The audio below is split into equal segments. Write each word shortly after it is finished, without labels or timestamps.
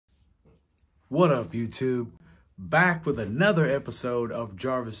What up, YouTube? Back with another episode of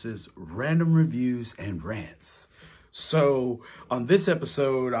Jarvis's Random Reviews and Rants. So, on this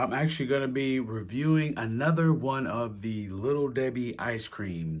episode, I'm actually going to be reviewing another one of the Little Debbie ice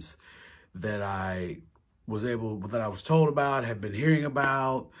creams that I was told about, have been hearing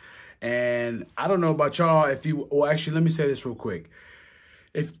about. And I don't know about y'all, actually, let me say this real quick.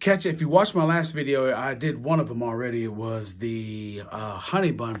 If you watched my last video, I did one of them already. It was the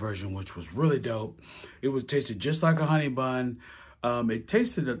honey bun version, which was really dope. It tasted just like a honey bun. It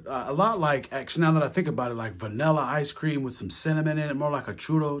tasted a lot like, actually, now that I think about it, like vanilla ice cream with some cinnamon in it, more like a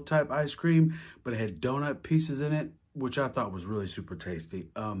churro type ice cream, but it had donut pieces in it, which I thought was really super tasty.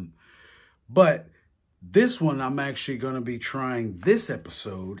 But this one I'm actually going to be trying this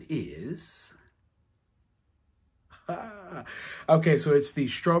episode is... Okay, so it's the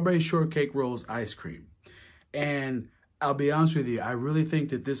Strawberry Shortcake Rolls ice cream. And I'll be honest with you, I really think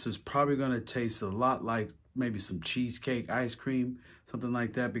that this is probably going to taste a lot like maybe some cheesecake ice cream, something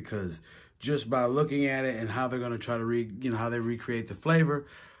like that, because just by looking at it and how they're going to try to how they recreate the flavor,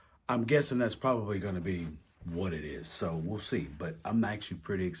 I'm guessing that's probably going to be what it is. So we'll see, but I'm actually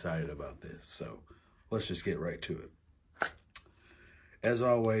pretty excited about this. So let's just get right to it. As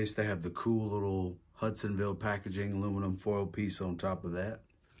always, they have the cool little Hudsonville packaging, aluminum foil piece on top of that.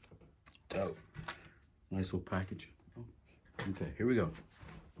 Dope. Nice little package. Okay, here we go.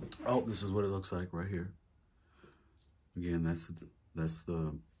 Oh, this is what it looks like right here. Again, that's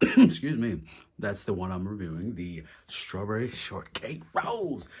the excuse me, that's the one I'm reviewing, the Strawberry Shortcake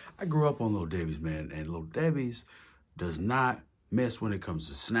Rolls. I grew up on Little Debbie's, man, and Little Debbie's does not miss when it comes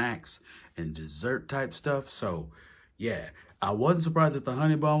to snacks and dessert type stuff. So, yeah, I wasn't surprised that the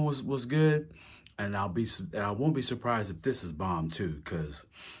honey bun was good. And I won't be surprised if this is bomb too, because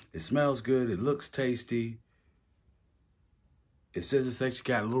it smells good. It looks tasty. It says it's actually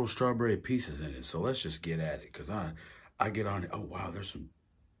got little strawberry pieces in it. So let's just get at it, because I get on it. Oh, wow, there's some,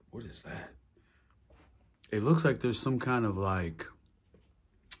 what is that? It looks like there's some kind of like,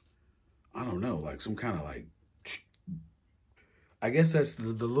 I don't know, like some kind of like, I guess that's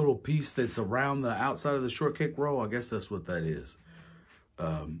the little piece that's around the outside of the shortcake roll. I guess that's what that is.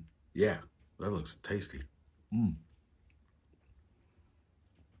 Yeah. That looks tasty.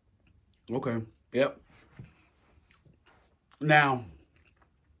 Okay. Yep. Now,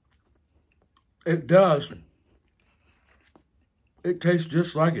 it tastes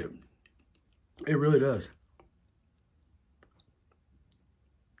just like it. It really does.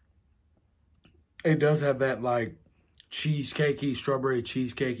 It does have that like cheesecakey, strawberry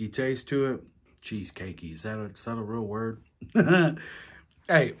cheesecakey taste to it. Cheesecakey, is that a real word?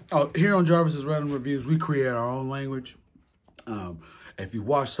 Hey, here on Jarvis's Random Reviews, we create our own language. If you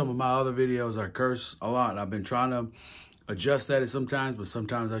watch some of my other videos, I curse a lot. I've been trying to adjust that sometimes, but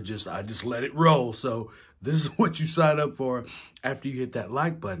sometimes I just let it roll. So this is what you sign up for after you hit that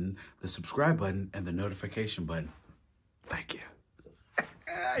like button, the subscribe button, and the notification button. Thank you.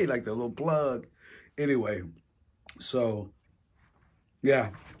 You like that little plug. Anyway, so,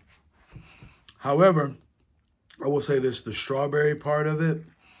 yeah. However, I will say this, the strawberry part of it,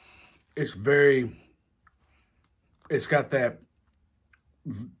 it's got that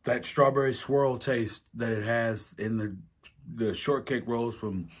strawberry swirl taste that it has in the shortcake rolls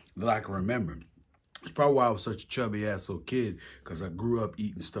that I can remember. It's probably why I was such a chubby ass little kid, because I grew up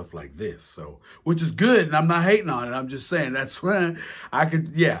eating stuff like this. So, which is good, and I'm not hating on it. I'm just saying that's when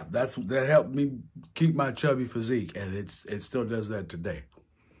that helped me keep my chubby physique, and it still does that today.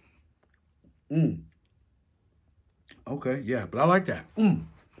 Okay, yeah, but I like that.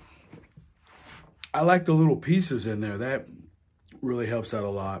 I like the little pieces in there. That really helps out a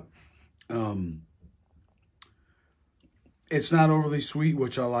lot. It's not overly sweet,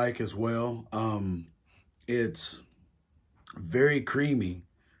 which I like as well. It's very creamy.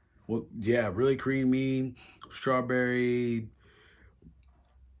 Well, yeah, really creamy. Strawberry.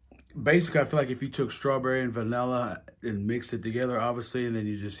 Basically, I feel like if you took strawberry and vanilla and mixed it together, obviously, and then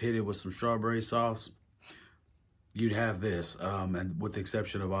you just hit it with some strawberry sauce, you'd have this, and with the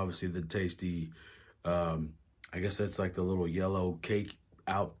exception of obviously the tasty, I guess that's like the little yellow cake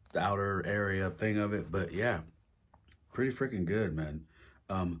outer area thing of it. But yeah, pretty freaking good, man.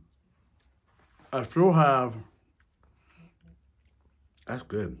 I still have, that's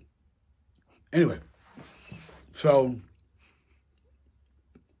good. Anyway, so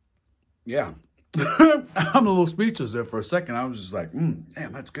yeah, I'm a little speechless there for a second. I was just like,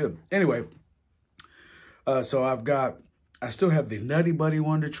 damn, that's good. Anyway. So I still have the Nutty Buddy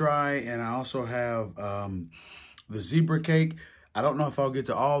one to try, and I also have the zebra cake. I don't know if I'll get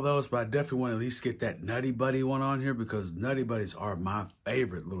to all those, but I definitely want to at least get that Nutty Buddy one on here because Nutty Buddies are my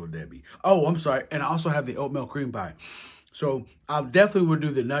favorite Little Debbie. Oh, I'm sorry. And I also have the oatmeal cream pie. So I definitely would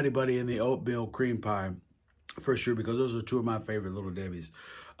do the Nutty Buddy and the oatmeal cream pie for sure because those are two of my favorite Little Debbies.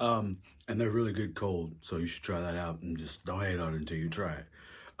 And they're really good cold. So you should try that out and just don't hate on it until you try it.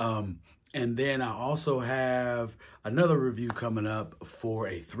 And then I also have another review coming up for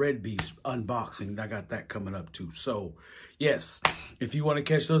a Thread Beast unboxing. I got that coming up too. So yes, if you want to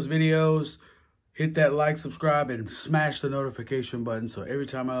catch those videos, hit that like, subscribe, and smash the notification button. So every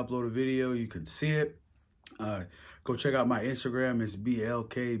time I upload a video, you can see it. Go check out my Instagram. It's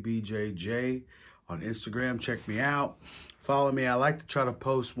BLKBJJ on Instagram. Check me out. Follow me. I like to try to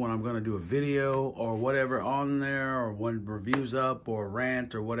post when I'm going to do a video or whatever on there, or when reviews up or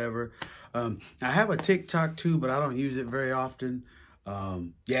rant or whatever. I have a TikTok too, but I don't use it very often.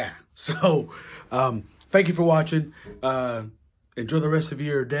 Yeah. So thank you for watching. Enjoy the rest of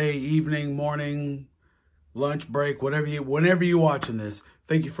your day, evening, morning, lunch break, whenever you're watching this.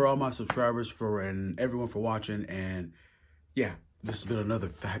 Thank you for all my subscribers and everyone for watching. And yeah, this has been another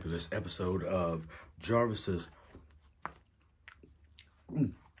fabulous episode of Jarvis's.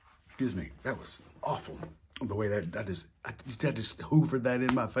 Excuse me, that was awful. The way that I just hoovered that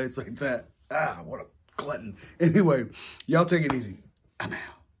in my face like that. Ah, what a glutton. Anyway, y'all take it easy. I'm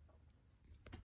out.